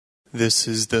This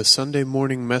is the Sunday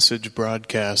morning message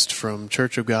broadcast from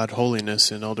Church of God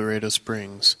Holiness in El Dorado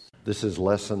Springs. This is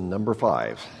lesson number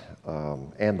 5,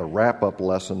 and the wrap-up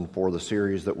lesson for the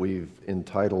series that we've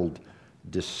entitled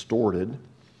Distorted.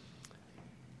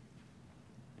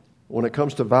 When it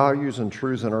comes to values and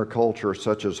truths in our culture,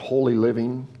 such as holy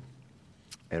living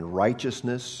and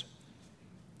righteousness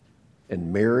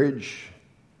and marriage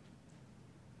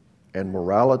and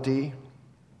morality,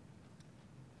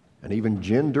 and even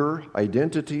gender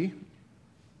identity,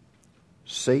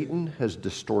 Satan has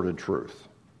distorted truth.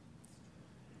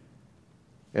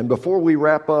 And before we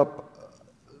wrap up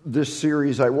this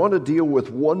series, I want to deal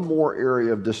with one more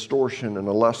area of distortion in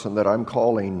a lesson that I'm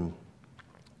calling,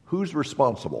 Who's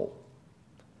Responsible?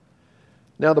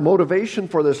 Now, the motivation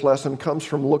for this lesson comes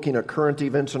from looking at current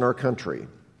events in our country.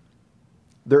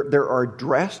 There are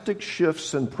drastic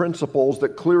shifts in principles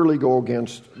that clearly go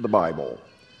against the Bible.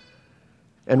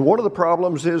 And one of the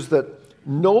problems is that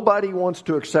nobody wants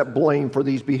to accept blame for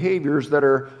these behaviors that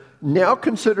are now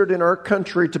considered in our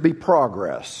country to be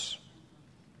progress.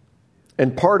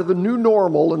 And part of the new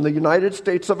normal in the United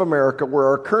States of America, where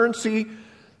our currency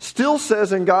still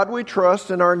says, "In God we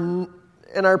trust," and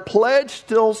our pledge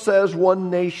still says, "One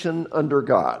nation under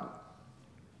God."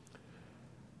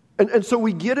 And so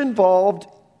we get involved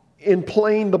in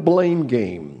playing the blame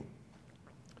game.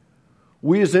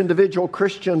 We as individual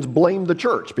Christians blame the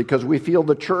church because we feel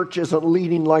the church isn't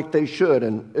leading like they should,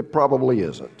 and it probably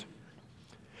isn't.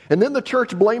 And then the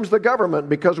church blames the government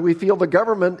because we feel the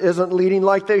government isn't leading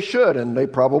like they should, and they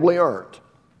probably aren't.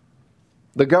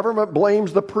 The government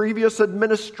blames the previous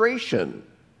administration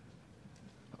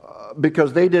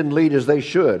because they didn't lead as they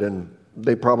should, and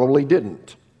they probably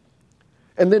didn't.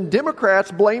 And then Democrats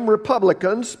blame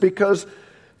Republicans because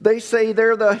they say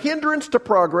they're the hindrance to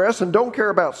progress and don't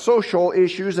care about social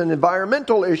issues and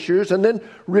environmental issues. And then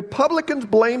Republicans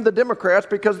blame the Democrats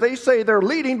because they say they're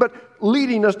leading, but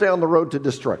leading us down the road to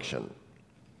destruction.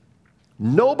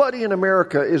 Nobody in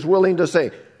America is willing to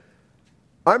say,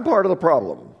 "I'm part of the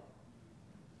problem.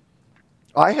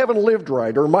 I haven't lived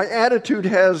right," or "my attitude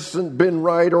hasn't been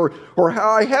right," or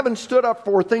 "how I haven't stood up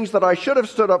for things that I should have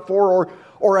stood up for,"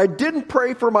 or "I didn't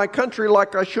pray for my country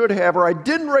like I should have," or "I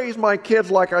didn't raise my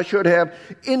kids like I should have."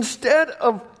 Instead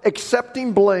of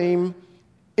accepting blame,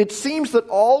 it seems that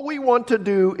all we want to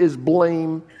do is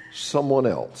blame someone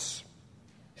else.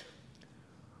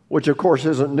 Which, of course,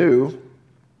 isn't new.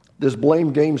 This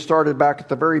blame game started back at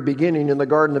the very beginning in the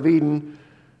Garden of Eden.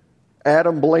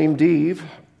 Adam blamed Eve.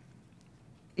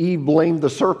 Eve blamed the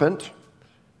serpent.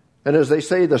 And as they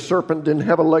say, the serpent didn't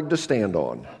have a leg to stand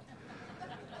on.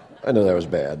 I know that was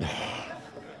bad.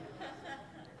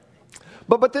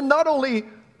 But then not only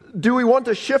do we want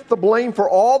to shift the blame for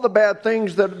all the bad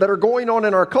things that are going on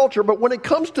in our culture, but when it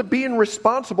comes to being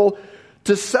responsible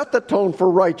to set the tone for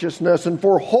righteousness and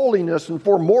for holiness and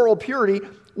for moral purity,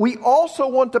 we also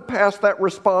want to pass that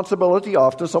responsibility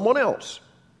off to someone else.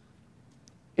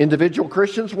 Individual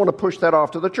Christians want to push that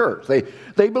off to the church.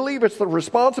 They believe it's the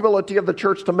responsibility of the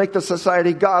church to make the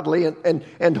society godly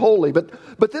and holy.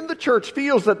 But then the church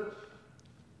feels that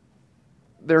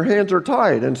their hands are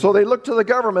tied. And so they look to the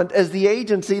government as the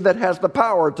agency that has the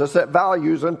power to set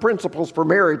values and principles for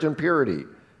marriage and purity.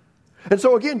 And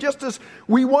so again, just as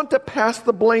we want to pass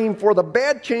the blame for the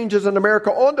bad changes in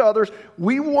America on to others,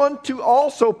 we want to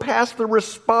also pass the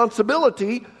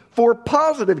responsibility for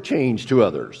positive change to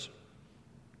others.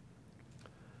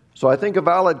 So I think a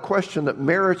valid question that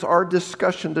merits our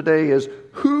discussion today is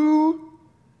who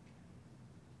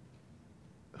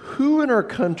in our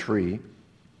country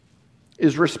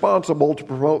is responsible to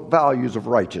promote values of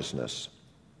righteousness?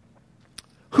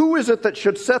 Who is it that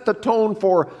should set the tone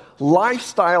for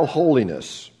lifestyle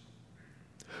holiness?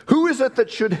 Who is it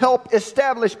that should help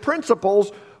establish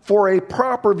principles for a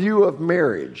proper view of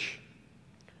marriage?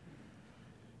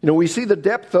 You know, we see the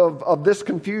depth of this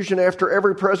confusion after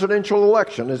every presidential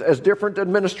election as different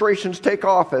administrations take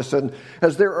office and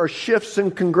as there are shifts in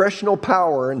congressional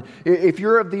power. And if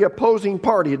you're of the opposing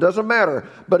party, it doesn't matter.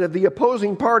 But of the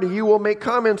opposing party, you will make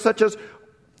comments such as,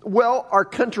 "Well, our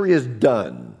country is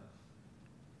done.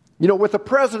 You know, with a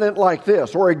president like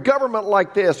this, or a government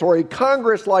like this, or a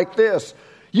Congress like this,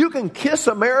 you can kiss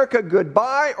America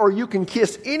goodbye, or you can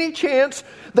kiss any chance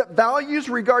that values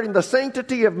regarding the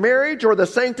sanctity of marriage or the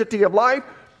sanctity of life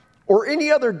or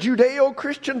any other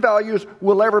Judeo-Christian values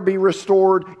will ever be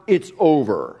restored. It's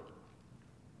over."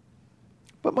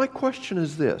 But my question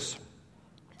is this: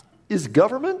 is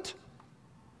government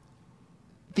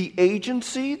the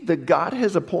agency that God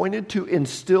has appointed to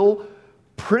instill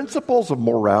principles of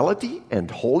morality and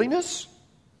holiness?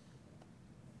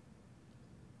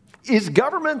 Is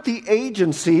government the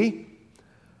agency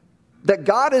that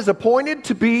God has appointed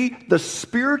to be the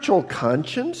spiritual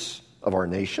conscience of our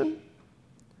nation?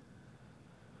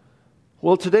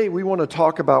 Well, today we want to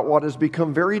talk about what has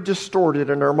become very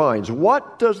distorted in our minds.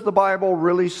 What does the Bible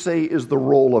really say is the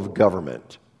role of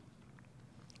government?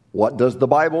 What does the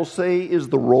Bible say is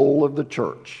the role of the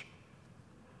church?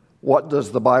 What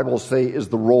does the Bible say is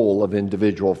the role of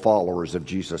individual followers of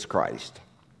Jesus Christ?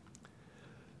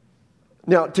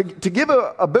 Now, to give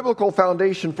a biblical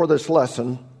foundation for this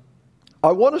lesson,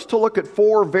 I want us to look at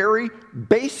four very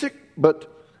basic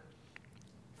but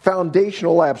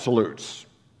foundational absolutes.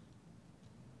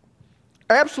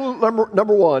 Absolute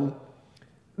number one,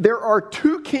 there are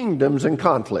two kingdoms in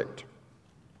conflict.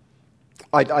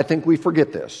 I think we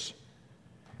forget this.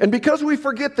 And because we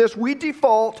forget this, we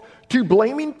default to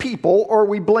blaming people, or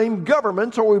we blame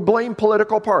governments, or we blame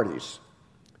political parties.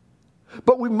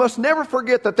 But we must never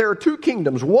forget that there are two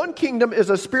kingdoms. One kingdom is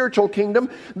a spiritual kingdom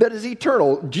that is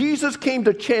eternal. Jesus came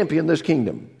to champion this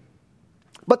kingdom.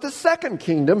 But the second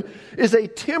kingdom is a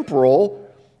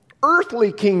temporal,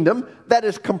 earthly kingdom that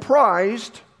is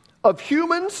comprised of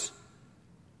humans,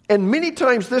 and many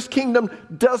times this kingdom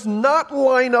does not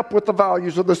line up with the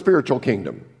values of the spiritual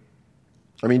kingdom.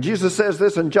 I mean, Jesus says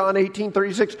this in John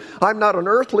 18:36, I'm not an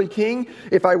earthly king.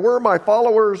 If I were, my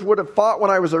followers would have fought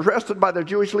when I was arrested by the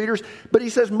Jewish leaders. But he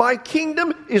says, my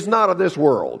kingdom is not of this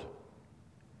world.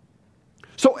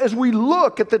 So as we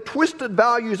look at the twisted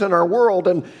values in our world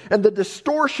and the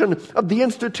distortion of the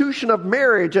institution of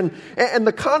marriage and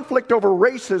the conflict over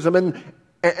racism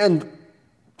and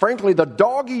frankly, the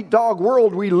dog-eat-dog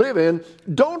world we live in,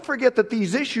 don't forget that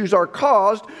these issues are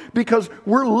caused because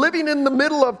we're living in the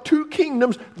middle of two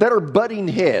kingdoms that are butting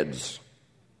heads.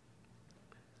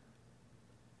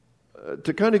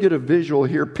 To kind of get a visual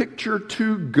here, picture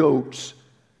two goats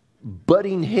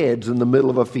butting heads in the middle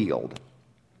of a field.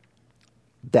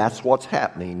 That's what's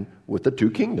happening with the two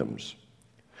kingdoms.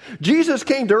 Jesus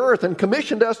came to earth and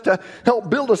commissioned us to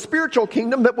help build a spiritual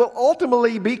kingdom that will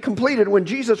ultimately be completed when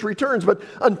Jesus returns. But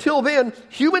until then,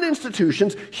 human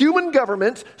institutions, human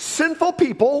governments, sinful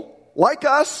people like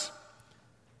us,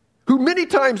 who many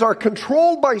times are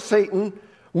controlled by Satan,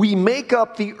 we make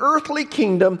up the earthly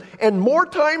kingdom, and more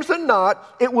times than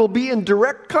not, it will be in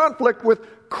direct conflict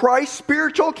with Christ's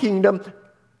spiritual kingdom.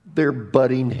 They're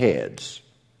butting heads.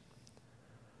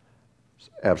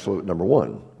 Absolute number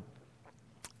one.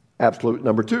 Absolute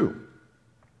number two.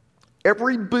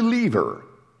 Every believer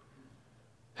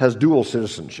has dual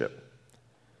citizenship.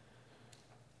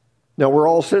 Now, we're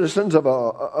all citizens of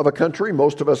a country.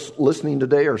 Most of us listening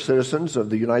today are citizens of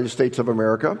the United States of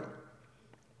America.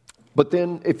 But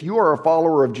then, if you are a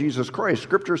follower of Jesus Christ,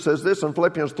 Scripture says this in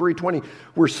Philippians 3:20,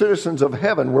 we're citizens of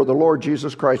heaven where the Lord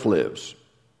Jesus Christ lives.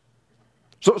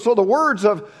 So the words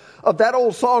of that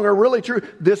old song are really true.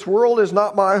 This world is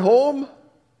not my home.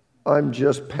 I'm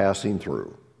just passing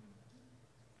through.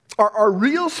 Our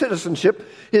real citizenship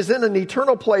is in an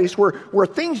eternal place where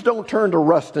things don't turn to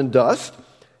rust and dust.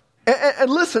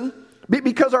 And listen,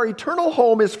 because our eternal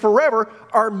home is forever,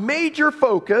 our major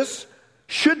focus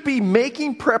should be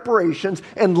making preparations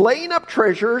and laying up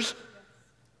treasures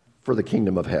for the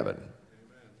kingdom of heaven.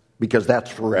 Because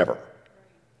that's forever.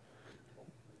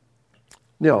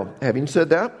 Now, having said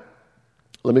that,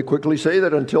 let me quickly say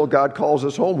that until God calls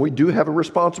us home, we do have a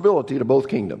responsibility to both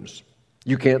kingdoms.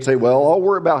 You can't say, well, I'll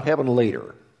worry about heaven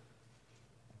later.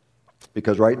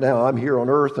 Because right now I'm here on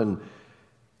earth and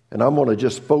I'm going to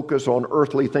just focus on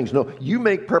earthly things. No, you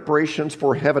make preparations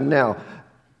for heaven now.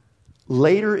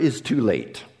 Later is too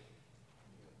late.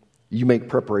 You make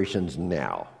preparations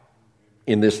now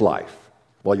in this life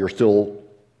while you're still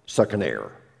sucking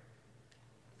air.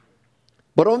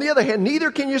 But on the other hand, neither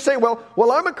can you say, well,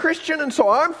 I'm a Christian and so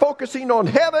I'm focusing on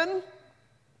heaven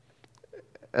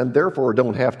and therefore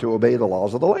don't have to obey the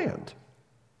laws of the land.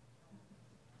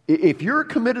 If you're a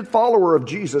committed follower of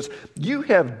Jesus, you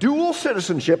have dual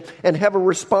citizenship and have a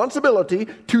responsibility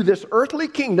to this earthly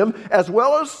kingdom as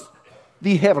well as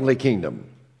the heavenly kingdom.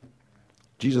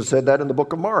 Jesus said that in the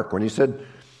book of Mark when he said,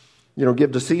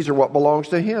 give to Caesar what belongs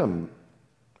to him.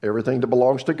 Everything that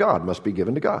belongs to God must be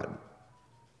given to God.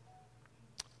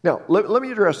 Now, let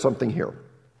me address something here.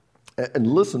 And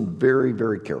listen very,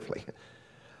 very carefully.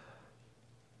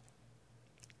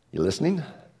 You listening?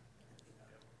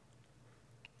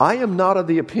 I am not of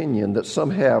the opinion that some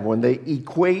have when they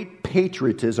equate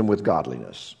patriotism with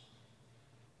godliness.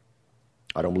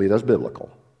 I don't believe that's biblical.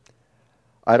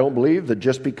 I don't believe that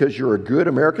just because you're a good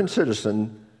American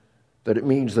citizen that it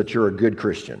means that you're a good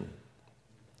Christian.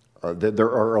 There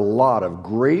are a lot of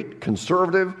great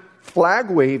conservative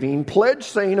flag-waving,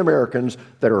 pledge-saying Americans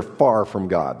that are far from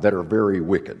God, that are very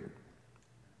wicked.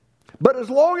 But as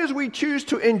long as we choose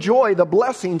to enjoy the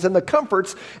blessings and the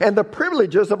comforts and the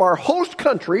privileges of our host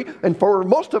country, and for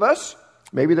most of us,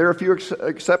 maybe there are a few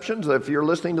exceptions. If you're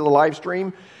listening to the live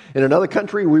stream in another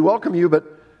country, we welcome you. But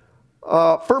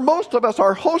for most of us,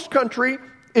 our host country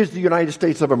is the United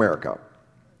States of America.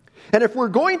 And if we're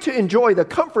going to enjoy the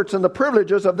comforts and the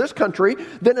privileges of this country,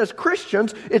 then as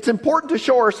Christians, it's important to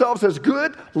show ourselves as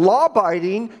good,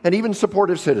 law-abiding, and even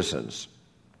supportive citizens.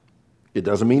 It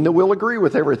doesn't mean that we'll agree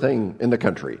with everything in the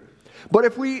country. But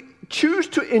if we choose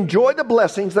to enjoy the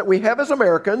blessings that we have as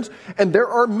Americans, and there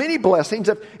are many blessings,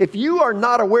 if you are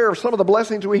not aware of some of the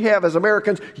blessings we have as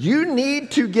Americans, you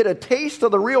need to get a taste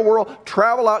of the real world,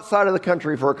 travel outside of the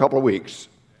country for a couple of weeks.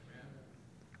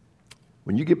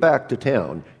 When you get back to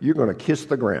town, you're going to kiss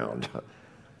the ground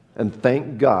and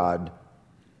thank God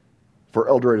for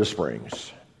El Dorado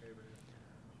Springs.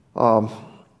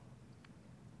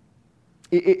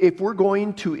 If we're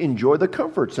going to enjoy the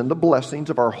comforts and the blessings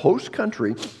of our host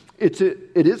country, it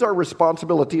is our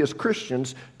responsibility as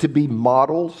Christians to be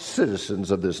model citizens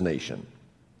of this nation.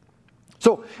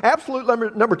 So, absolute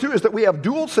number 2 is that we have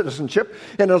dual citizenship,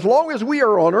 and as long as we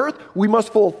are on earth, we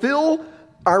must fulfill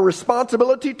our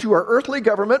responsibility to our earthly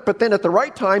government, but then at the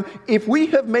right time, if we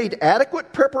have made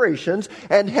adequate preparations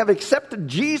and have accepted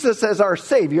Jesus as our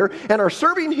Savior and are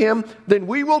serving Him, then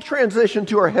we will transition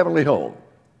to our heavenly home.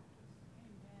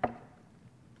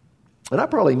 And I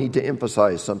probably need to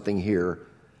emphasize something here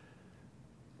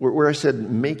where I said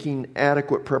making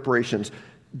adequate preparations.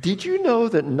 Did you know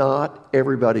that not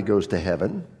everybody goes to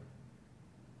heaven?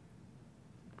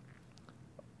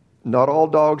 Not all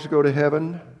dogs go to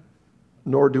heaven,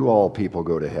 nor do all people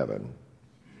go to heaven.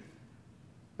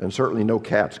 And certainly no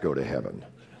cats go to heaven.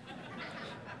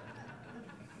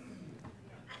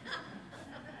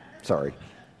 Sorry,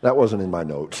 that wasn't in my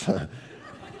notes.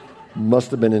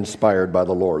 Must have been inspired by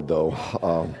the Lord, though.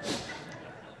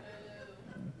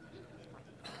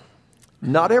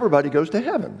 Not everybody goes to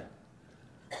heaven.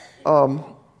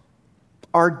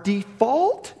 Our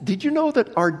default, did you know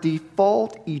that our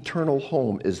default eternal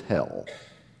home is hell?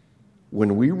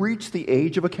 When we reach the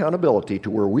age of accountability to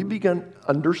where we begin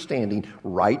understanding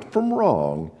right from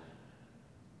wrong,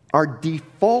 our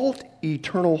default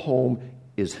eternal home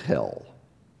is hell.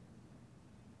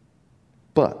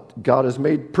 But God has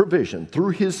made provision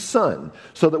through His Son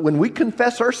so that when we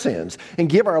confess our sins and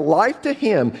give our life to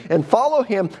Him and follow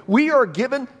Him, we are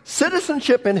given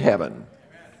citizenship in heaven.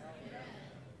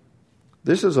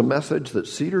 This is a message that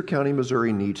Cedar County,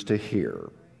 Missouri needs to hear.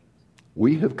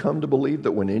 We have come to believe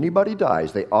that when anybody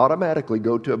dies, they automatically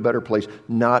go to a better place.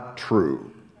 Not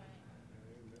true.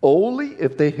 Only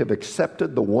if they have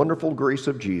accepted the wonderful grace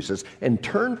of Jesus and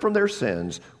turned from their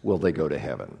sins will they go to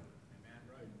heaven.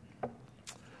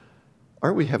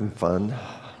 Aren't we having fun?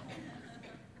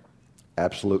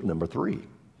 Absolute number 3.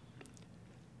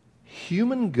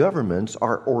 Human governments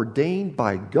are ordained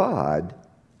by God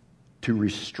to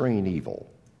restrain evil.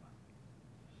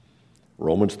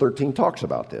 Romans 13 talks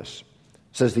about this.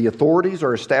 It says the authorities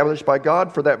are established by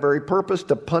God for that very purpose,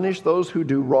 to punish those who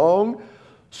do wrong.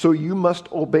 So you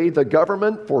must obey the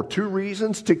government for 2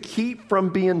 reasons: to keep from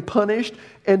being punished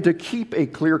and to keep a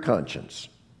clear conscience.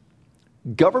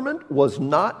 Government was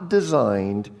not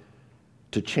designed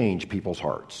to change people's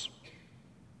hearts.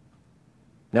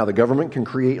 Now, the government can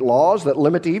create laws that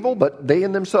limit evil, but they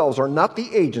in themselves are not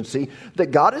the agency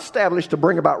that God established to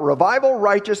bring about revival,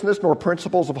 righteousness, nor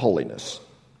principles of holiness.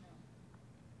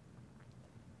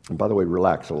 And by the way,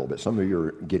 relax a little bit. Some of you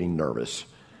are getting nervous.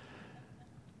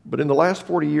 But in the last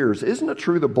 40 years, isn't it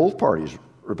true that both parties,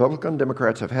 Republican and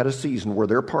Democrats, have had a season where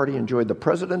their party enjoyed the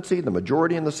presidency, the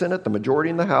majority in the Senate, the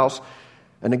majority in the House?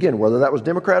 And again, whether that was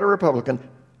Democrat or Republican,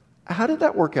 how did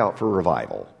that work out for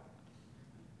revival?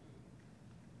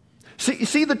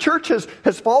 See, the church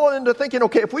has fallen into thinking,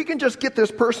 okay, if we can just get this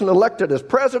person elected as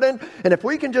president, and if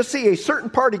we can just see a certain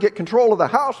party get control of the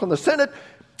House and the Senate,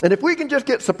 and if we can just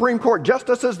get Supreme Court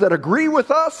justices that agree with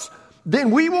us,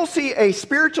 then we will see a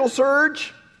spiritual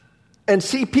surge and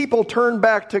see people turn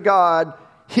back to God.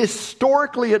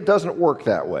 Historically, it doesn't work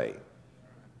that way.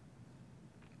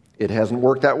 It hasn't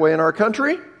worked that way in our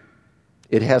country.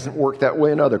 It hasn't worked that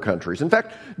way in other countries. In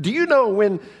fact, do you know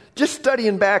when, just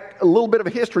studying back a little bit of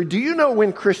a history, do you know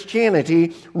when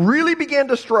Christianity really began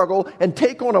to struggle and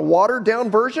take on a watered-down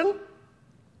version?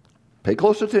 Pay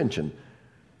close attention.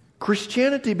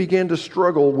 Christianity began to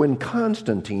struggle when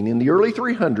Constantine, in the early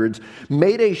 300s,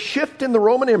 made a shift in the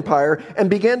Roman Empire and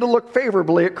began to look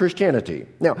favorably at Christianity.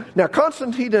 Now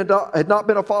Constantine had not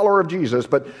been a follower of Jesus,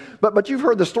 but you've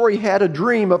heard the story. He had a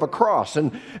dream of a cross,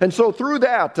 and so through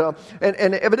that,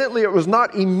 and evidently it was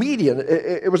not immediate,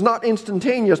 it was not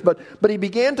instantaneous, but he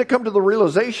began to come to the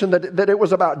realization that it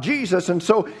was about Jesus, and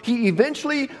so he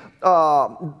eventually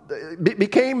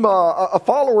became a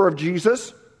follower of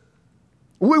Jesus,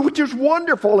 which is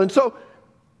wonderful. And so,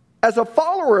 as a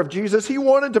follower of Jesus, he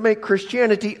wanted to make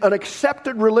Christianity an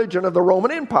accepted religion of the Roman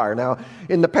Empire. Now,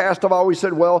 in the past, I've always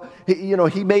said, well,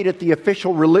 he made it the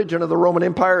official religion of the Roman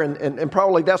Empire, and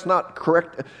probably that's not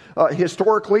correct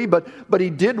historically, but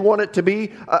he did want it to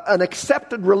be an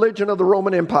accepted religion of the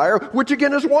Roman Empire, which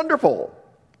again is wonderful.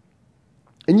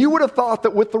 And you would have thought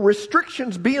that with the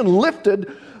restrictions being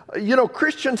lifted,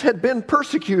 Christians had been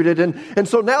persecuted, and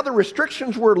so now the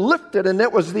restrictions were lifted, and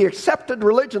it was the accepted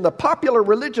religion, the popular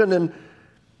religion, and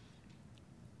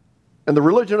the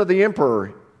religion of the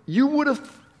emperor. You would have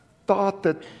thought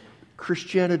that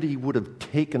Christianity would have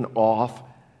taken off,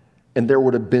 and there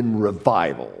would have been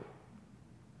revival.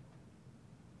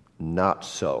 Not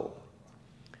so.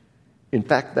 In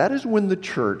fact, that is when the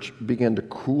church began to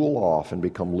cool off and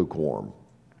become lukewarm.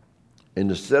 And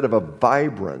instead of a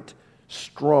vibrant,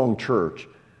 strong church,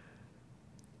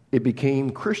 it became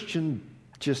Christian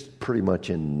just pretty much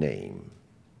in name.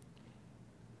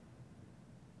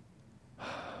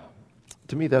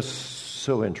 To me, that's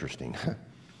so interesting.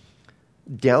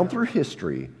 Down through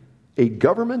history, a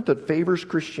government that favors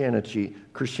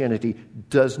Christianity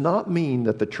does not mean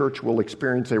that the church will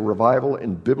experience a revival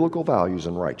in biblical values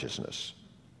and righteousness.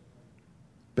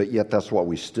 But yet that's what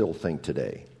we still think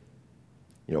today.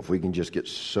 If we can just get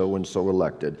so-and-so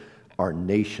elected, our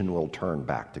nation will turn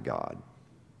back to God.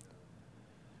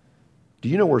 Do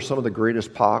you know where some of the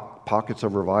greatest pockets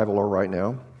of revival are right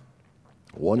now?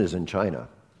 One is in China.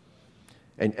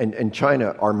 And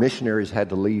China, our missionaries had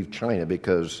to leave China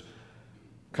because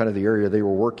kind of the area they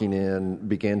were working in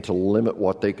began to limit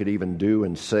what they could even do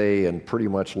and say, and pretty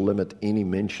much limit any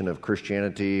mention of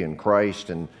Christianity and Christ.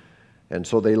 And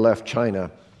so they left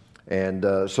China. And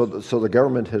so the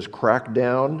government has cracked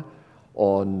down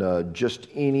on just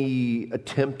any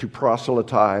attempt to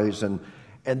proselytize, and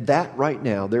that right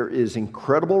now there is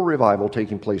incredible revival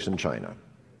taking place in China.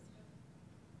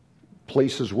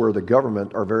 Places where the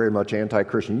government are very much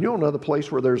anti-Christian. You know another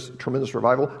place where there's tremendous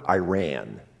revival?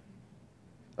 Iran.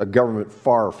 A government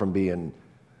far from being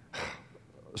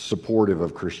supportive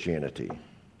of Christianity.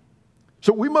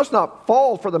 So we must not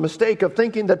fall for the mistake of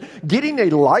thinking that getting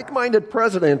a like-minded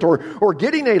president or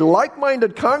getting a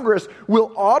like-minded Congress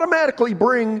will automatically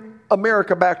bring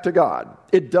America back to God.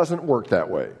 It doesn't work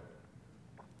that way.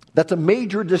 That's a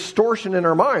major distortion in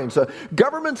our minds.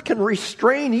 Governments can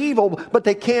restrain evil, but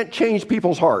they can't change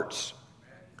people's hearts.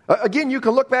 Again, you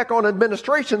can look back on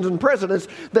administrations and presidents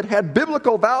that had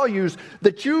biblical values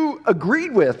that you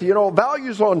agreed with,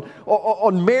 values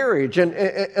on marriage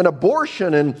and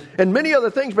abortion and many other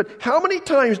things. But how many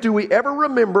times do we ever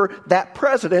remember that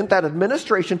president, that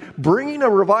administration, bringing a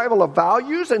revival of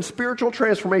values and spiritual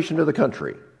transformation to the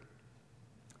country?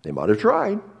 They might have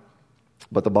tried.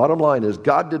 But the bottom line is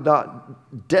God did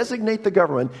not designate the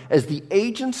government as the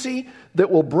agency that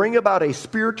will bring about a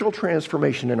spiritual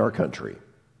transformation in our country.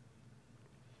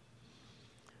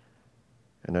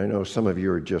 And I know some of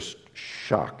you are just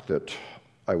shocked that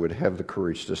I would have the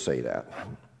courage to say that.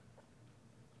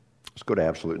 Let's go to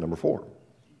absolute number 4.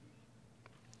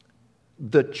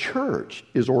 The church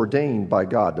is ordained by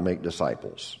God to make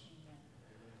disciples.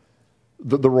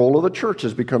 The role of the church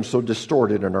has become so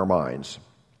distorted in our minds.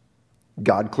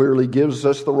 God clearly gives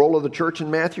us the role of the church in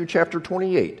Matthew chapter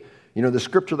 28. The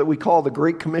scripture that we call the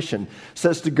Great Commission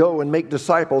says to go and make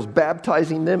disciples,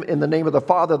 baptizing them in the name of the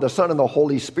Father, the Son, and the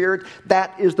Holy Spirit.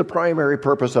 That is the primary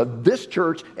purpose of this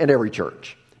church and every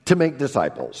church, to make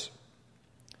disciples.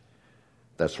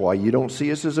 That's why you don't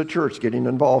see us as a church getting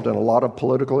involved in a lot of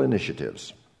political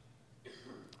initiatives.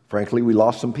 Frankly, we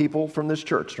lost some people from this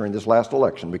church during this last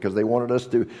election because they wanted us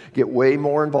to get way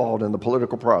more involved in the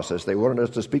political process. They wanted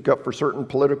us to speak up for certain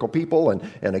political people and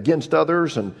against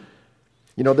others. And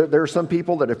there are some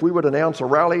people that if we would announce a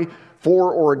rally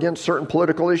for or against certain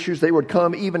political issues, they would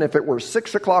come even if it were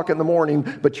 6 o'clock in the morning,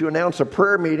 but you announce a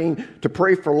prayer meeting to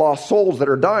pray for lost souls that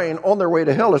are dying on their way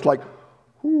to hell. It's like,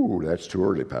 ooh, that's too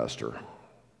early, Pastor.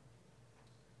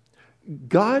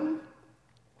 God,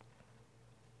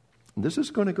 this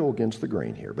is going to go against the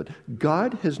grain here, but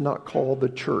God has not called the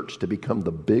church to become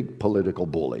the big political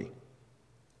bully.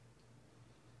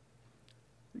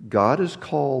 God has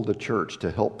called the church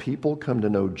to help people come to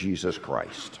know Jesus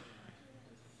Christ.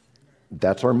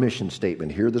 That's our mission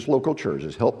statement here at this local church,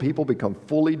 is help people become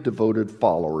fully devoted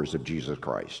followers of Jesus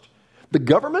Christ. The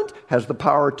government has the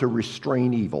power to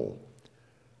restrain evil,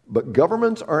 but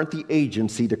governments aren't the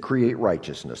agency to create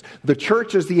righteousness. The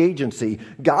church is the agency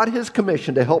God has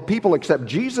commissioned to help people accept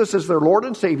Jesus as their Lord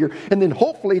and Savior, and then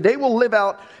hopefully they will live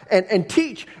out and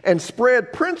teach and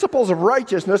spread principles of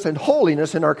righteousness and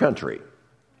holiness in our country.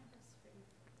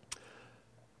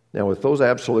 Now, with those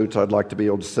absolutes, I'd like to be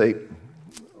able to say,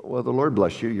 well, the Lord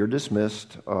bless you. You're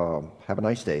dismissed. Have a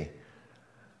nice day.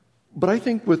 But I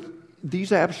think with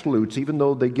these absolutes, even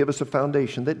though they give us a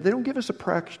foundation, they don't give us a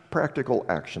practical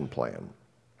action plan.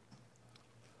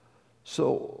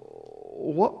 So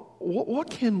what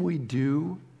can we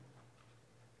do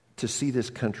to see this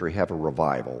country have a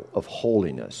revival of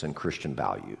holiness and Christian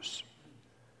values?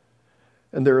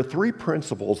 And there are three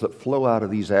principles that flow out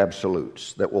of these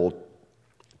absolutes that will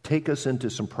take us into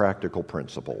some practical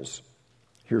principles.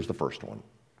 Here's the first one.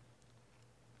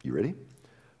 You ready?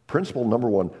 Principle number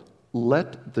one,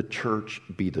 let the church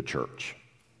be the church.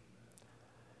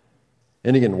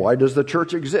 And again, why does the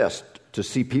church exist? To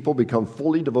see people become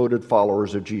fully devoted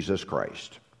followers of Jesus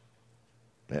Christ.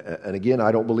 And again,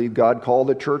 I don't believe God called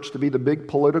the church to be the big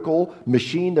political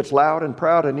machine that's loud and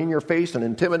proud and in your face and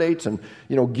intimidates and,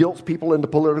 guilts people into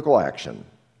political action.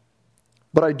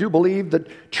 But I do believe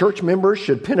that church members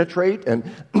should penetrate and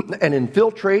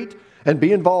infiltrate and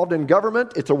be involved in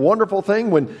government. It's a wonderful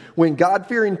thing when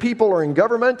God-fearing people are in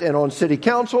government and on city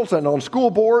councils and on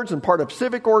school boards and part of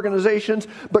civic organizations.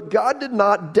 But God did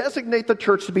not designate the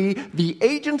church to be the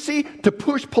agency to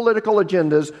push political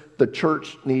agendas. The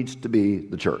church needs to be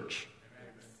the church.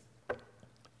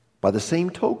 By the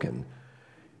same token,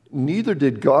 neither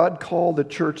did God call the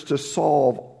church to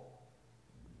solve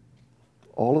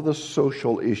all of the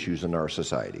social issues in our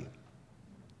society.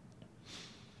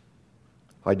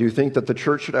 I do think that the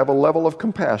church should have a level of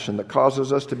compassion that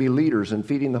causes us to be leaders in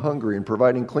feeding the hungry and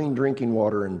providing clean drinking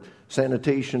water and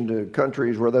sanitation to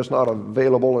countries where that's not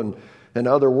available and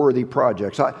other worthy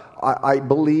projects. I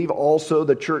believe also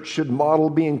the church should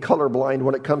model being colorblind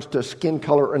when it comes to skin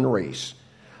color and race.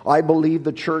 I believe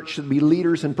the church should be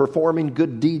leaders in performing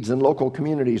good deeds in local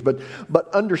communities.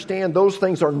 But understand those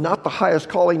things are not the highest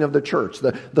calling of the church.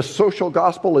 The social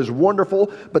gospel is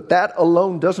wonderful, but that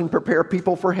alone doesn't prepare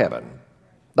people for heaven.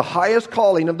 The highest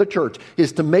calling of the church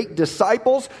is to make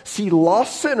disciples, see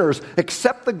lost sinners,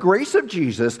 accept the grace of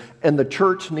Jesus, and the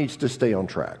church needs to stay on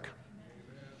track.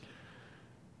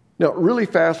 Now, really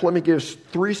fast, let me give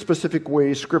 3 specific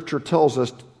ways Scripture tells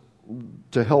us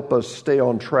to help us stay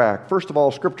on track. First of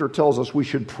all, Scripture tells us we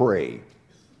should pray.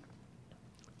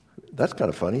 That's kind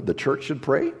of funny. The church should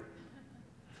pray?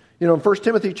 In 1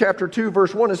 Timothy chapter 2,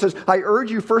 verse 1, it says, I urge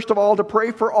you first of all to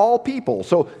pray for all people.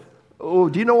 So,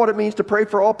 do you know what it means to pray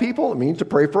for all people? It means to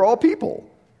pray for all people.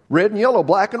 Red and yellow,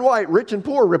 black and white, rich and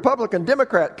poor, Republican,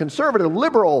 Democrat, conservative,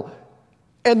 liberal.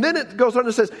 And then it goes on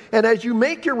and says, and as you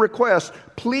make your requests,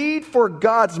 plead for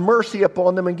God's mercy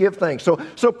upon them and give thanks.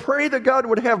 So pray that God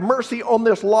would have mercy on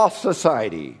this lost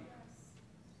society.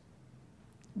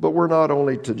 But we're not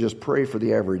only to just pray for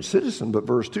the average citizen, but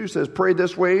verse 2 says, pray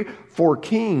this way for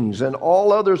kings and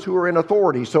all others who are in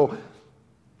authority. So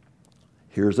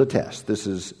here's a test. This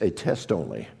is a test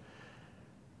only.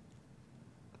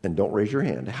 And don't raise your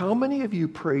hand. How many of you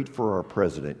prayed for our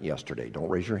president yesterday? Don't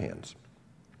raise your hands.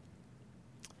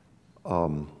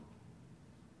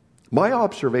 My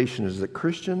observation is that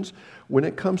Christians, when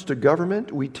it comes to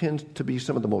government, we tend to be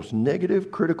some of the most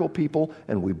negative, critical people,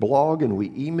 and we blog and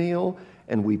we email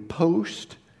and we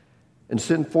post and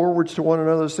send forwards to one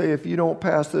another to say, if you don't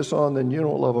pass this on, then you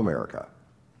don't love America.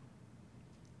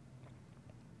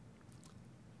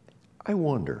 I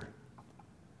wonder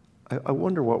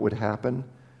what would happen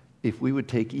if we would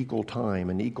take equal time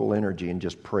and equal energy and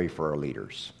just pray for our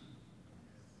leaders.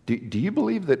 Do you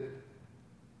believe that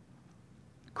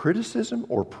criticism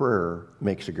or prayer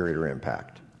makes a greater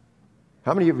impact?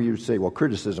 How many of you would say, well,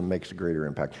 criticism makes a greater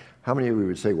impact? How many of you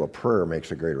would say, well, prayer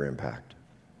makes a greater impact?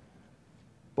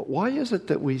 But why is it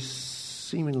that we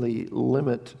seemingly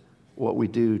limit what we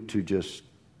do to just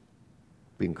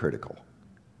being critical?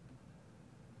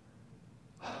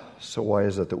 So why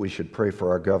is it that we should pray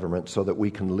for our government so that we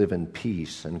can live in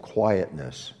peace and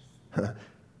quietness,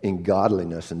 in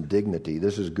godliness and dignity?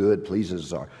 This is good,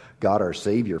 pleases God our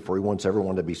Savior, for He wants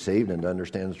everyone to be saved and to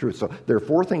understand the truth. So there are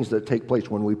 4 things that take place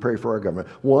when we pray for our government.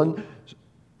 One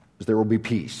is there will be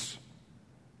peace.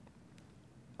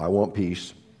 I want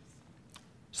peace.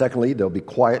 Secondly, there'll be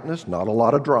quietness, not a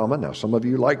lot of drama. Now, some of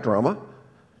you like drama.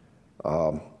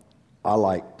 I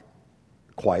like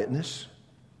quietness.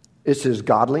 It says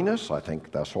godliness, I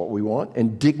think that's what we want,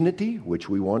 and dignity, which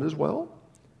we want as well.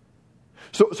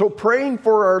 So praying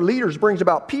for our leaders brings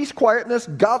about peace, quietness,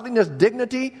 godliness,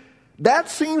 dignity. That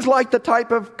seems like the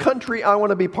type of country I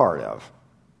want to be part of.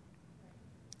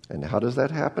 And how does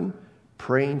that happen?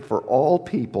 Praying for all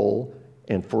people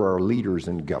and for our leaders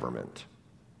in government.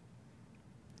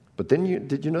 But then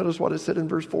did you notice what it said in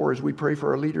verse 4 as we pray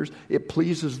for our leaders? It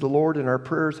pleases the Lord and our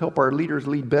prayers help our leaders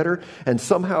lead better. And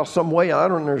somehow, some way, I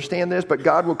don't understand this, but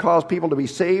God will cause people to be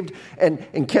saved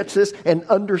and catch this and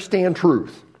understand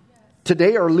truth.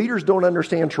 Today, our leaders don't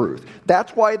understand truth.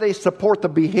 That's why they support the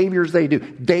behaviors they do.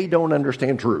 They don't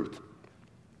understand truth.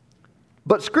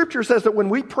 But Scripture says that when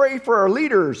we pray for our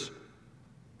leaders,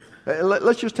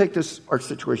 let's just take our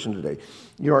situation today.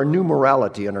 Our new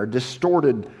morality and our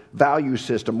distorted value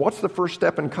system. What's the first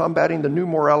step in combating the new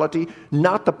morality?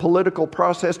 Not the political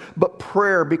process, but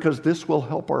prayer, because this will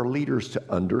help our leaders to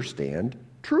understand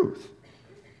truth.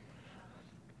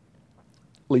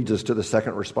 Leads us to the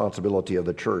second responsibility of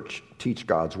the church: teach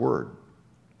God's word.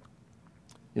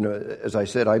 As I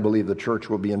said, I believe the church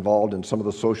will be involved in some of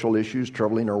the social issues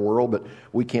troubling our world, but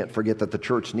we can't forget that the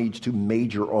church needs to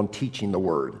major on teaching the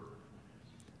word.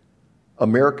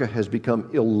 America has become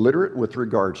illiterate with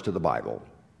regards to the Bible.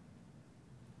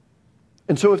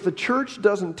 And so if the church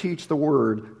doesn't teach the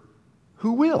word,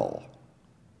 who will?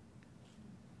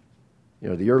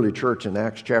 The early church in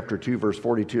Acts chapter 2, verse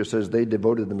 42 says they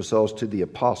devoted themselves to the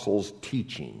apostles'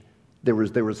 teaching. There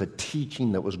was a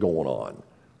teaching that was going on.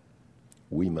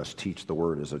 We must teach the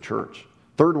word as a church.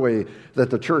 Third way that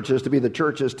the church is to be the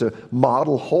church is to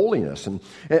model holiness. And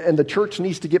the church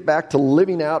needs to get back to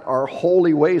living out our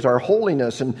holy ways, our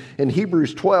holiness. And in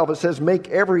Hebrews 12, it says, make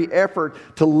every effort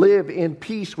to live in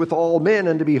peace with all men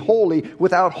and to be holy.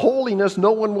 Without holiness,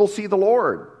 no one will see the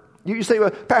Lord. You say, well,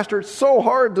 Pastor, it's so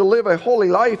hard to live a holy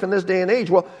life in this day and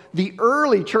age. Well, the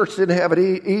early church didn't have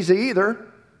it easy either.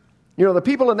 The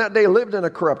people in that day lived in a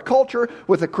corrupt culture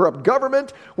with a corrupt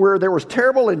government where there was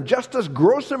terrible injustice,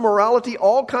 gross immorality,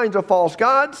 all kinds of false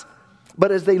gods.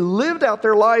 But as they lived out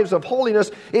their lives of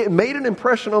holiness, it made an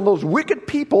impression on those wicked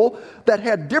people that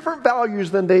had different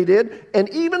values than they did. And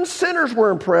even sinners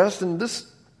were impressed. And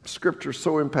this scripture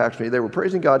so impacts me. They were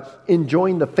praising God,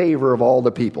 enjoying the favor of all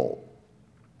the people.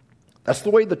 That's the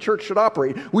way the church should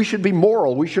operate. We should be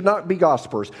moral. We should not be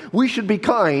gossipers. We should be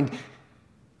kind,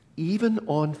 even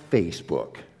on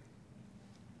Facebook.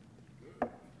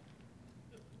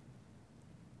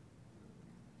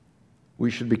 We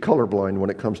should be colorblind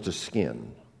when it comes to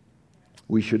skin.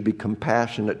 We should be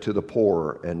compassionate to the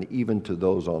poor and even to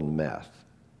those on meth.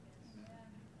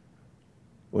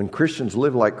 When Christians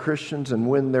live like Christians and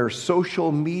when their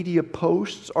social media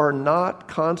posts are not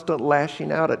constant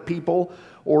lashing out at people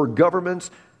or governments,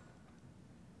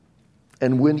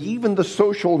 and when even the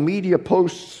social media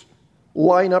posts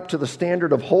line up to the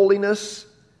standard of holiness,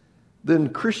 then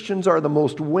Christians are the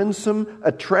most winsome,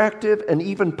 attractive, and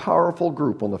even powerful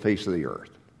group on the face of the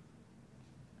earth.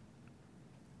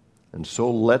 And so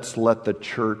let's let the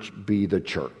church be the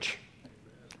church.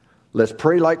 Let's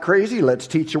pray like crazy, let's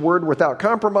teach the word without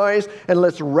compromise, and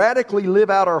let's radically live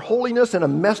out our holiness in a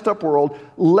messed up world.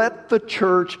 Let the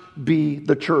church be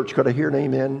the church. Could I hear an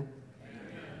amen?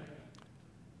 Amen.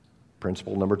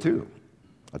 Principle number 2.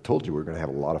 I told you we were going to have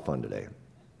a lot of fun today.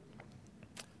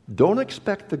 Don't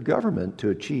expect the government to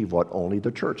achieve what only the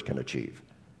church can achieve.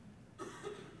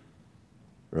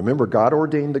 Remember, God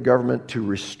ordained the government to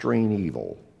restrain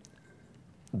evil.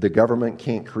 The government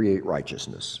can't create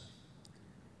righteousness.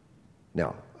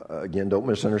 Now, again, don't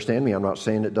misunderstand me. I'm not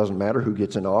saying it doesn't matter who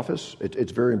gets in office.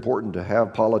 It's very important to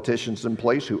have politicians in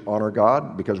place who honor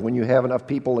God, because when you have enough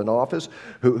people in office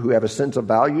who have a sense of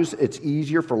values, it's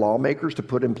easier for lawmakers to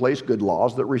put in place good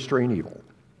laws that restrain evil.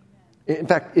 In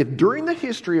fact, if during the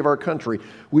history of our country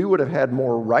we would have had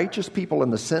more righteous people in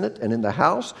the Senate and in the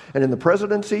House and in the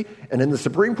presidency and in the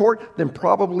Supreme Court, then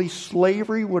probably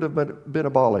slavery would have been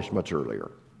abolished much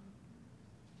earlier.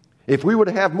 If we would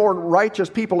have more righteous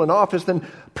people in office, then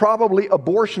probably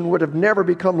abortion would have never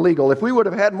become legal. If we would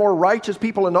have had more righteous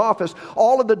people in office,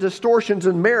 all of the distortions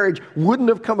in marriage wouldn't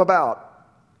have come about.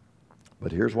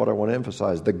 But here's what I want to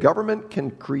emphasize. The government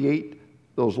can create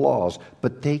those laws,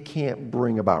 but they can't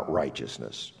bring about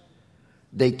righteousness.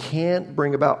 They can't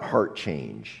bring about heart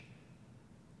change.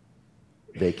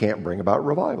 They can't bring about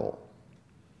revival.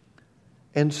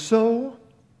 And so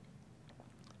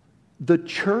the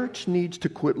church needs to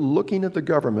quit looking at the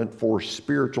government for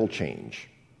spiritual change.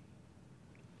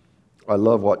 I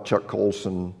love what Chuck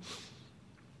Colson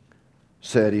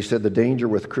said. He said, the danger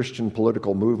with Christian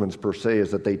political movements per se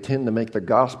is that they tend to make the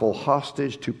gospel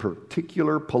hostage to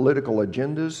particular political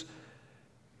agendas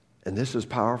And this is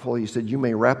powerful. He said, you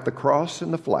may wrap the cross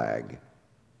in the flag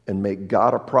and make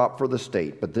God a prop for the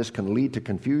state, but this can lead to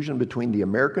confusion between the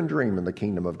American dream and the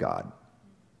kingdom of God.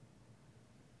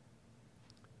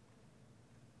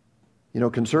 You know,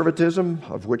 conservatism,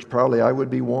 of which probably I would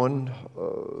be one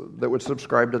that would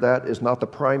subscribe to that, is not the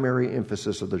primary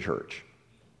emphasis of the church.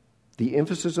 The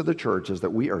emphasis of the church is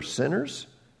that we are sinners,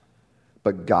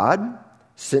 but God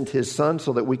sent His Son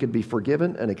so that we could be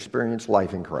forgiven and experience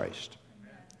life in Christ.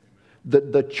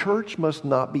 The church must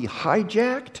not be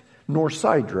hijacked nor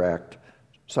sidetracked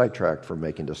from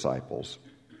making disciples.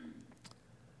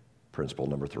 Principle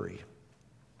number 3.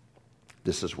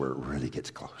 This is where it really gets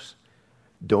close.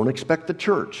 Don't expect the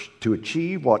church to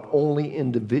achieve what only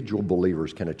individual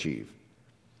believers can achieve.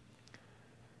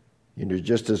 You know,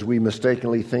 just as we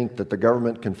mistakenly think that the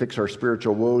government can fix our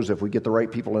spiritual woes if we get the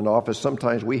right people in office,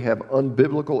 sometimes we have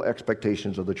unbiblical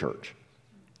expectations of the church.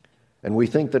 And we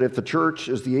think that if the church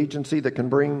is the agency that can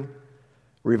bring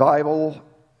revival,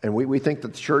 and we think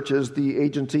that the church is the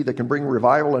agency that can bring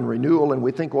revival and renewal, and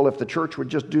we think, well, if the church would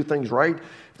just do things right,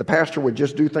 if the pastor would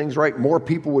just do things right, more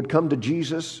people would come to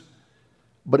Jesus.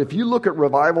 But if you look at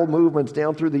revival movements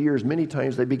down through the years, many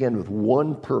times they begin with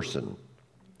one person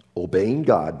obeying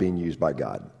God, being used by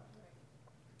God.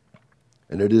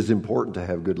 And it is important to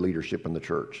have good leadership in the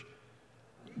church.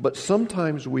 But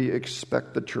sometimes we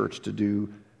expect the church to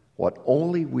do what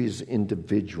only we as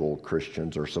individual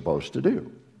Christians are supposed to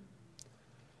do.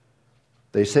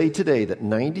 They say today that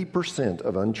 90%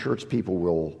 of unchurched people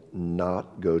will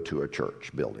not go to a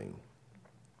church building.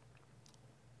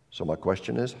 So my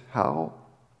question is, how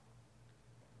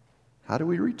do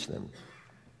we reach them?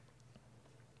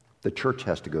 The church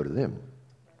has to go to them,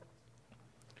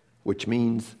 which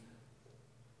means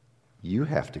you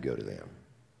have to go to them.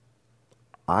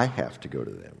 I have to go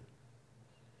to them.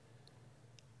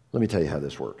 Let me tell you how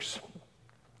this works.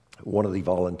 One of the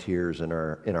volunteers in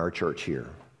our church here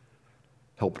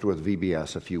helped with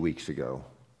VBS a few weeks ago.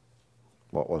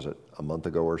 What was it, a month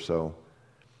ago or so?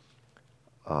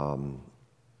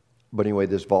 But anyway,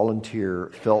 this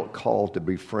volunteer felt called to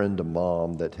befriend a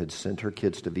mom that had sent her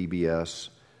kids to VBS,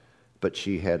 but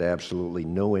she had absolutely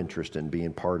no interest in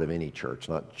being part of any church,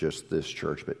 not just this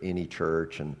church, but any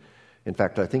church. And in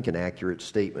fact, I think an accurate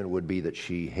statement would be that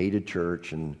she hated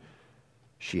church and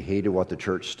she hated what the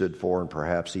church stood for and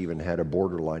perhaps even had a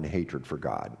borderline hatred for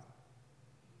God.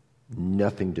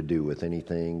 Nothing to do with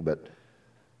anything, but,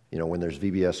 you know, when there's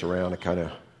VBS around, it kind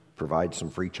of provides some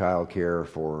free child care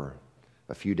for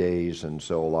a few days, and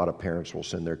so a lot of parents will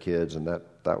send their kids, and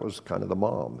that was kind of the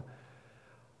mom.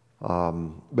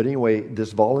 But anyway,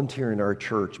 this volunteer in our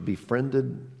church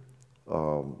befriended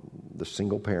the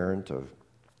single parent of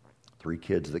 3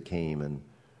 kids that came, and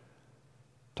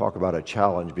talk about a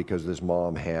challenge because this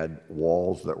mom had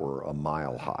walls that were a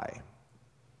mile high.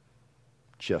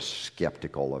 Just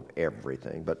skeptical of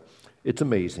everything. But it's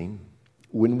amazing.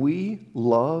 When we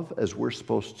love as we're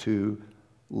supposed to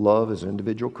love as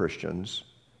individual Christians,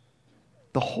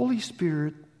 the Holy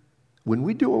Spirit, when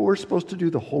we do what we're supposed to do,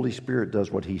 the Holy Spirit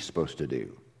does what He's supposed to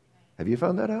do. Have you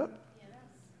found that out? Yes.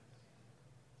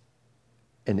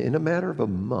 And in a matter of a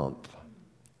month,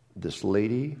 this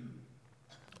lady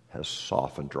has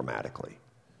softened dramatically.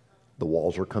 The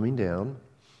walls are coming down.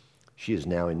 She is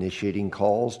now initiating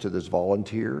calls to this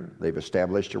volunteer. They've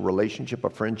established a relationship, a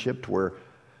friendship, to where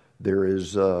there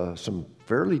is some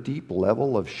fairly deep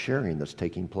level of sharing that's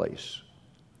taking place.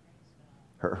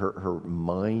 Her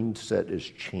mindset is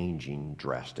changing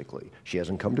drastically. She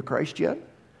hasn't come to Christ yet,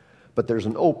 but there's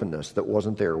an openness that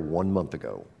wasn't there 1 month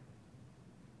ago.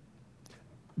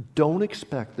 Don't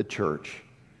expect the church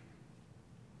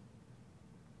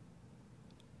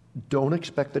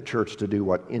to do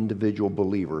what individual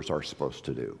believers are supposed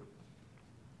to do.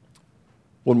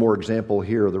 One more example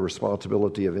here of the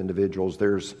responsibility of individuals.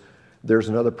 There's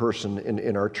another person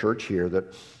in our church here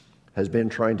that has been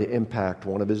trying to impact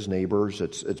one of his neighbors.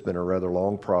 It's been a rather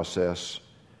long process.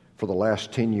 For the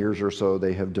last 10 years or so,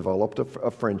 they have developed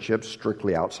a friendship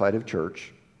strictly outside of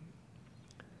church.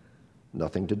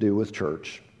 Nothing to do with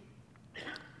church.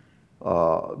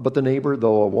 But the neighbor,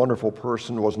 though a wonderful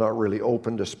person, was not really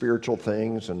open to spiritual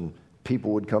things, and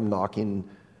people would come knocking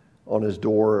on his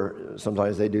door.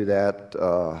 Sometimes they do that,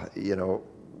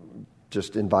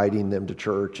 just inviting them to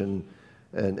church, and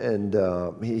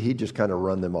he just kind of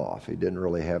run them off. He didn't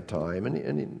really have time,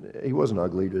 and he wasn't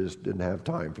ugly, just didn't have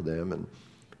time for them.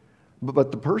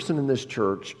 But the person in this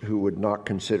church who would not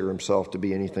consider himself to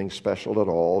be anything special at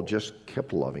all just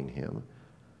kept loving him.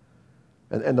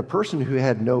 And the person who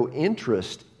had no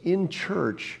interest in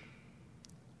church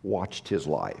watched his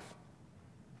life.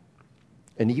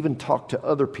 and even talked to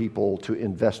other people to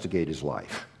investigate his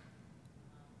life.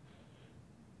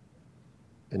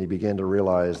 And he began to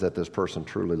realize that this person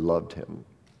truly loved him.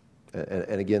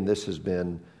 And again, this has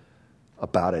been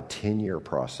about a 10-year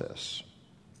process.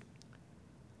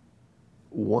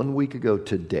 1 week ago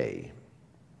today,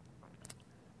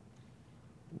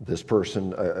 this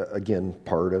person, again,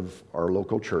 part of our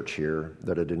local church here,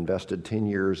 that had invested 10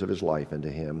 years of his life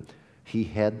into him, he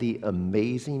had the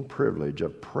amazing privilege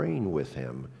of praying with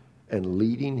him and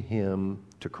leading him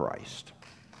to Christ.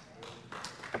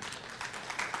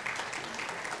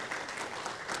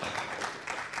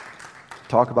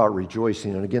 Talk about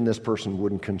rejoicing. And again, this person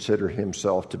wouldn't consider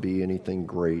himself to be anything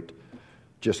great,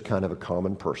 just kind of a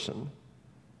common person.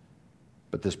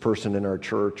 But this person in our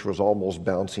church was almost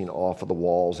bouncing off of the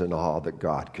walls in awe that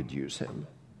God could use him.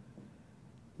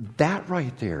 That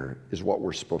right there is what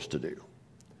we're supposed to do.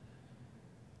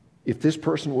 If this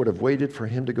person would have waited for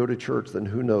him to go to church, then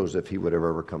who knows if he would have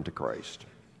ever come to Christ.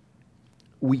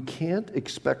 We can't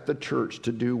expect the church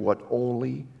to do what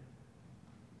only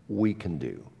we can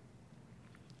do.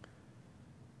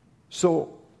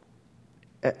 So,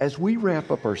 as we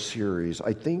wrap up our series,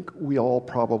 I think we all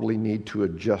probably need to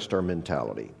adjust our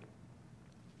mentality.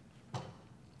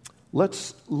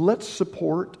 Let's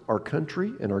support our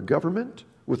country and our government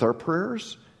with our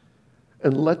prayers,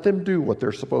 and let them do what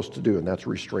they're supposed to do, and that's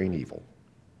restrain evil.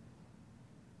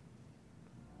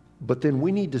 But then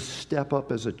we need to step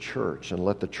up as a church and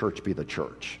let the church be the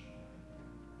church,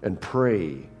 and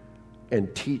pray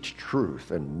and teach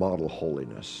truth and model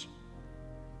holiness.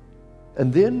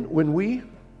 And then when we,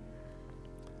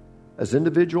 as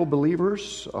individual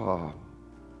believers,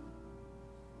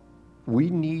 we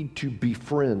need to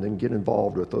befriend and get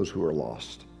involved with those who are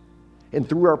lost. And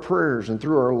through our prayers and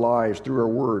through our lives, through our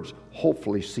words,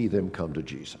 hopefully see them come to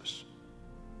Jesus.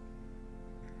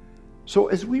 So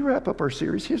as we wrap up our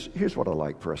series, here's what I'd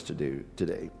like for us to do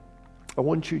today. I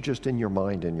want you just in your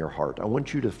mind and your heart, I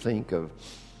want you to think of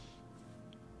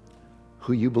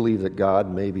who you believe that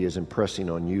God maybe is impressing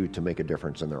on you to make a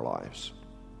difference in their lives.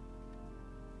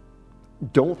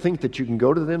 Don't think that you can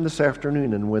go to them this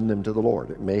afternoon and win them to the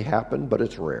Lord. It may happen, but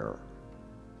it's rare.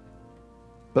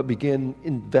 But begin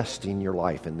investing your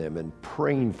life in them and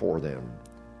praying for them,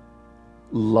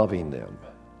 loving them.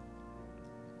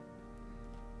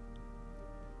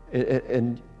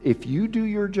 And if you do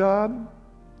your job,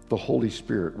 the Holy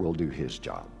Spirit will do His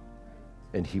job.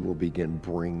 And He will begin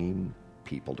bringing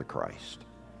people to Christ.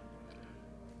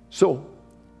 So,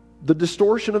 the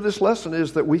distortion of this lesson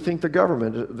is that we think the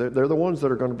government, they're the ones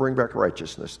that are going to bring back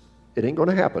righteousness. It ain't going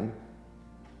to happen.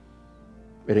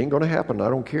 It ain't going to happen. I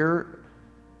don't care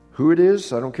who it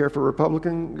is. I don't care if a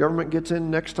Republican government gets in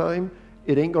next time.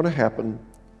 It ain't going to happen.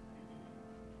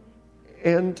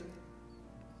 And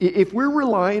if we're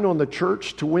relying on the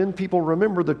church to win people,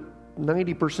 remember that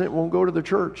 90% won't go to the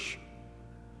church.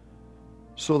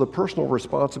 So the personal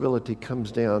responsibility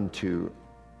comes down to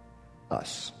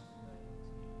us.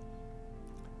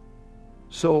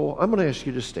 So I'm going to ask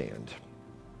you to stand.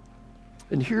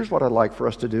 And here's what I'd like for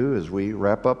us to do as we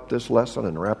wrap up this lesson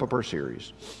and wrap up our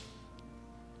series.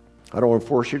 I don't want to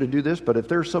force you to do this, but if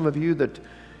there's some of you that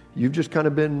you've just kind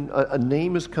of been, a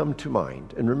name has come to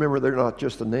mind. And remember, they're not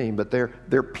just a name, but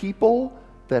they're people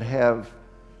that have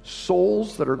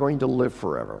souls that are going to live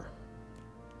forever.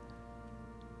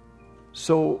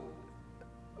 So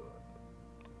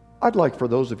I'd like for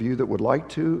those of you that would like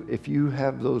to, if you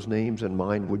have those names in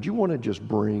mind, would you want to just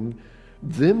bring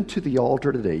them to the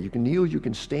altar today? You can kneel, you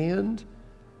can stand,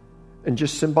 and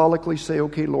just symbolically say,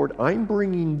 okay, Lord, I'm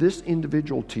bringing this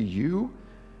individual to you,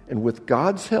 and with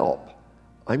God's help,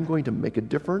 I'm going to make a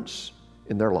difference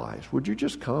in their lives. Would you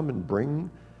just come and bring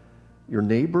your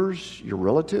neighbors, your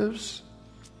relatives?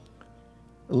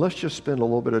 And let's just spend a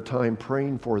little bit of time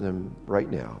praying for them right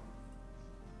now.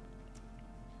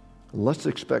 And let's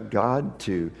expect God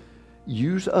to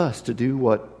use us to do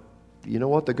what,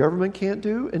 the government can't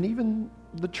do, and even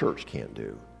the church can't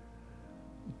do.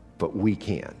 But we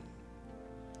can.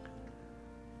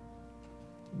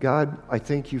 God, I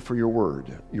thank you for your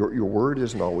word. Your word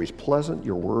isn't always pleasant.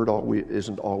 Your word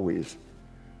isn't always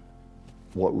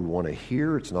what we want to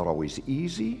hear. It's not always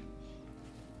easy.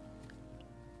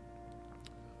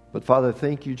 But Father,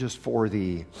 thank you just for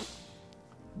the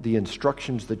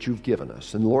instructions that you've given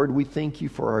us. And Lord, we thank you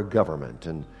for our government.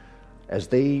 And as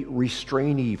they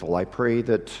restrain evil, I pray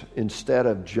that instead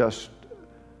of just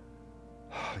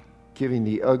giving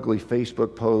the ugly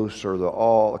Facebook posts or the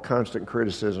constant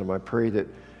criticism, I pray that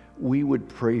we would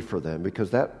pray for them,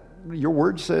 because your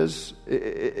word says,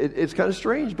 it's kind of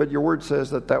strange, but your word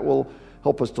says that will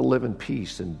help us to live in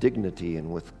peace and dignity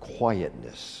and with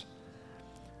quietness.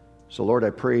 So, Lord, I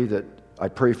pray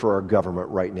for our government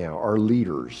right now, our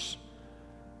leaders.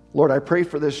 Lord, I pray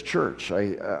for this church.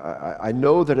 I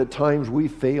know that at times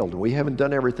we've failed and we haven't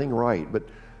done everything right, but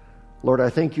Lord, I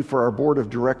thank you for our board of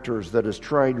directors that has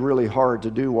tried really hard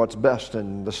to do what's best,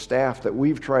 and the staff that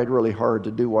we've tried really hard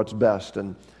to do what's best.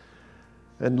 And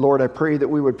Lord, I pray that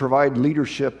we would provide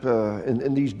leadership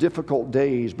in these difficult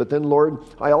days. But then, Lord,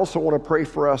 I also want to pray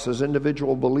for us as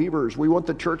individual believers. We want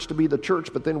the church to be the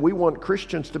church, but then we want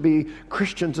Christians to be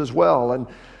Christians as well. And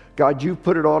God, you've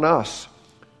put it on us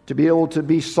to be able to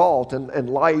be salt and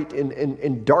light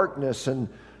in darkness. And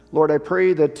Lord, I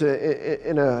pray that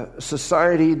in a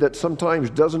society that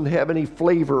sometimes doesn't have any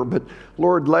flavor, but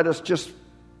Lord, let us just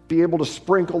be able to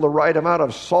sprinkle the right amount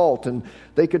of salt, and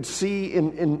they could see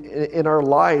in our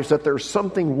lives that there's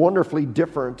something wonderfully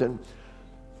different. And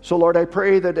so, Lord, I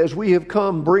pray that as we have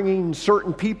come bringing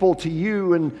certain people to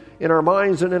you and in our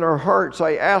minds and in our hearts,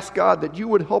 I ask, God, that you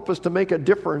would help us to make a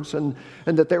difference, and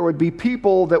that there would be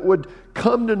people that would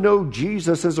come to know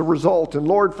Jesus as a result. And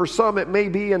Lord, for some it may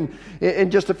be in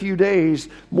just a few days.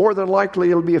 More than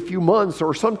likely it'll be a few months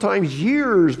or sometimes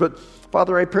years. But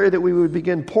Father, I pray that we would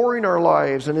begin pouring our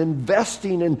lives and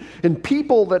investing in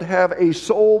people that have a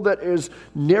soul that is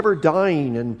never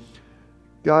dying. And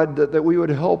God, that we would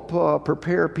help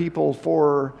prepare people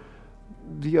for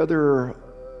the other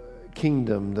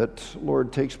kingdom that,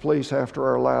 Lord, takes place after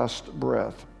our last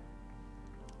breath.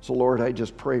 So, Lord, I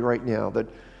just pray right now that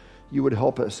you would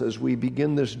help us as we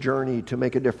begin this journey to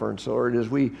make a difference, Lord, as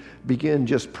we begin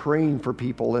just praying for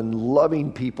people and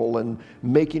loving people and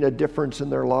making a difference in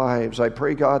their lives. I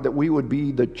pray, God, that we would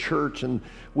be the church and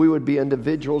we would be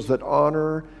individuals that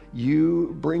honor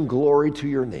you, bring glory to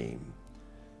your name.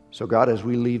 So, God, as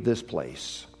we leave this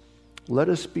place, let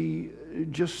us be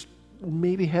just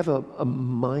maybe have a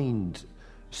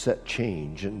mindset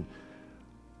change. And,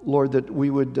 Lord, that we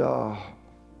would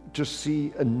just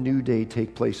see a new day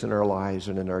take place in our lives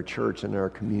and in our church and in our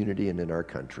community and in our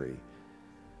country.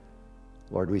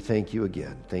 Lord, we thank you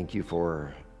again. Thank you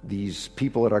for these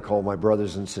people that I call my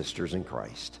brothers and sisters in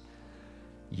Christ.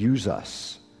 Use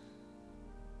us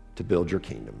to build your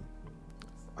kingdom.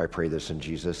 I pray this in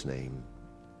Jesus' name.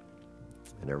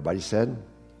 And everybody said,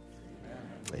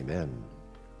 Amen. Amen.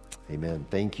 Amen.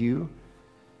 Thank you.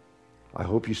 I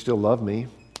hope you still love me.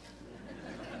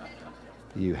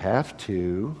 You have to.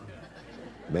 You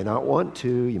may not want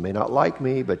to. You may not like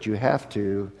me, but you have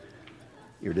to.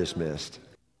 You're dismissed.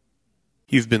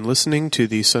 You've been listening to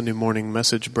the Sunday morning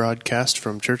message broadcast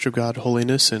from Church of God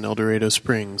Holiness in El Dorado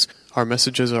Springs. Our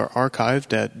messages are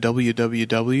archived at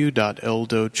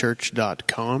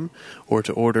www.eldochurch.com, or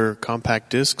to order compact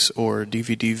discs or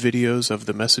DVD videos of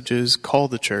the messages, call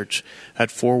the church at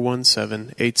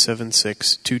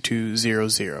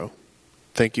 417-876-2200.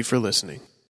 Thank you for listening.